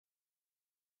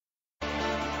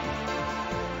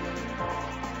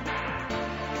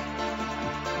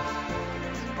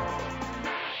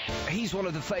He's one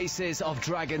of the faces of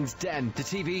Dragon's Den, the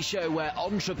TV show where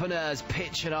entrepreneurs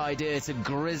pitch an idea to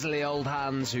grizzly old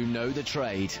hands who know the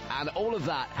trade. And all of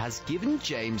that has given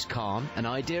James Caan an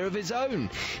idea of his own.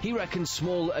 He reckons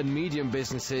small and medium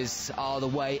businesses are the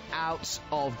way out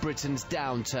of Britain's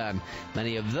downturn.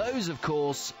 Many of those, of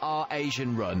course, are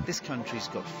Asian-run. This country's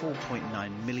got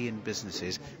 4.9 million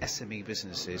businesses, SME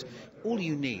businesses. All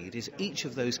you need is each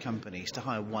of those companies to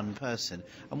hire one person,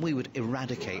 and we would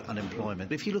eradicate unemployment.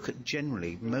 But if you look at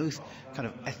generally most kind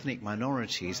of ethnic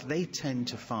minorities, they tend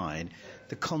to find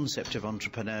the concept of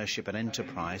entrepreneurship and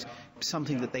enterprise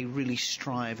something that they really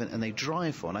strive and they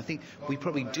drive for. And I think we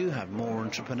probably do have more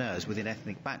entrepreneurs within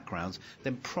ethnic backgrounds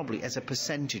than probably as a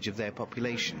percentage of their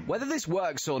population. Whether this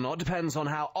works or not depends on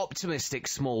how optimistic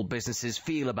small businesses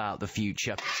feel about the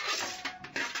future.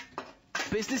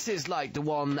 Businesses like the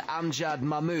one Amjad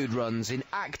Mahmood runs in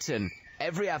Acton.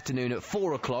 Every afternoon at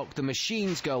 4 o'clock, the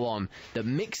machines go on that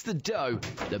mix the dough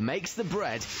that makes the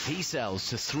bread he sells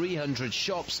to 300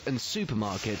 shops and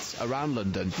supermarkets around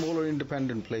London. Smaller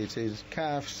independent places,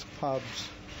 cafes, pubs,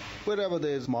 wherever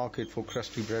there's market for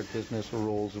crusty bread business or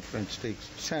rolls or French sticks,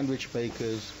 sandwich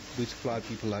makers, we supply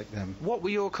people like them. What were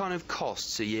your kind of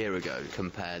costs a year ago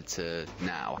compared to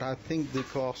now? I think the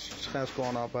cost has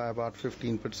gone up by about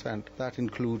 15%. That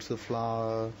includes the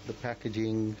flour, the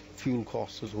packaging, fuel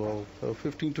costs as well. So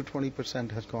 15 to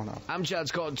 20% has gone up.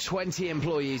 Amjad's got 20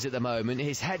 employees at the moment.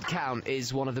 His head count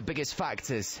is one of the biggest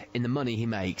factors in the money he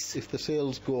makes. If the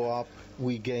sales go up,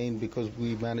 we gain because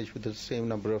we manage with the same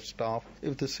number of staff.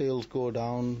 If the sales go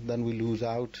down, then we lose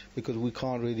out because we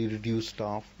can't really reduce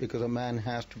staff because a man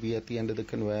has to be at the end of the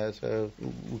conveyor, so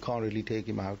we can't really take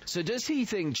him out. So does he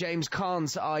think James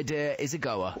Caan's idea is a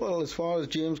goer? Well, as far as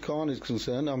James Caan is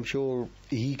concerned, I'm sure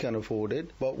he can afford it,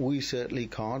 but we certainly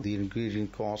can't. The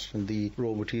ingredient costs and the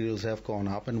raw materials have gone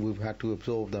up and we've had to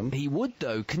absorb them. He would,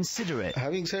 though, consider it.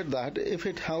 Having said that, if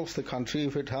it helps the country,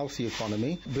 if it helps the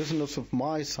economy, business of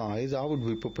my size, I would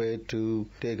be prepared to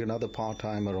take another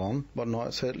part-timer on,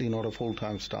 but certainly not a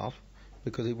full-time staff,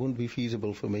 because it wouldn't be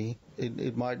feasible for me.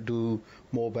 It might do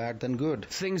more bad than good.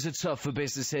 Things are tough for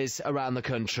businesses around the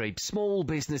country. Small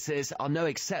businesses are no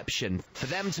exception. For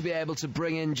them to be able to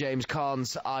bring in James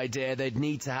Caan's idea, they'd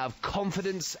need to have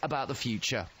confidence about the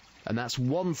future. And that's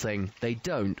one thing they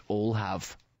don't all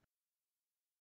have.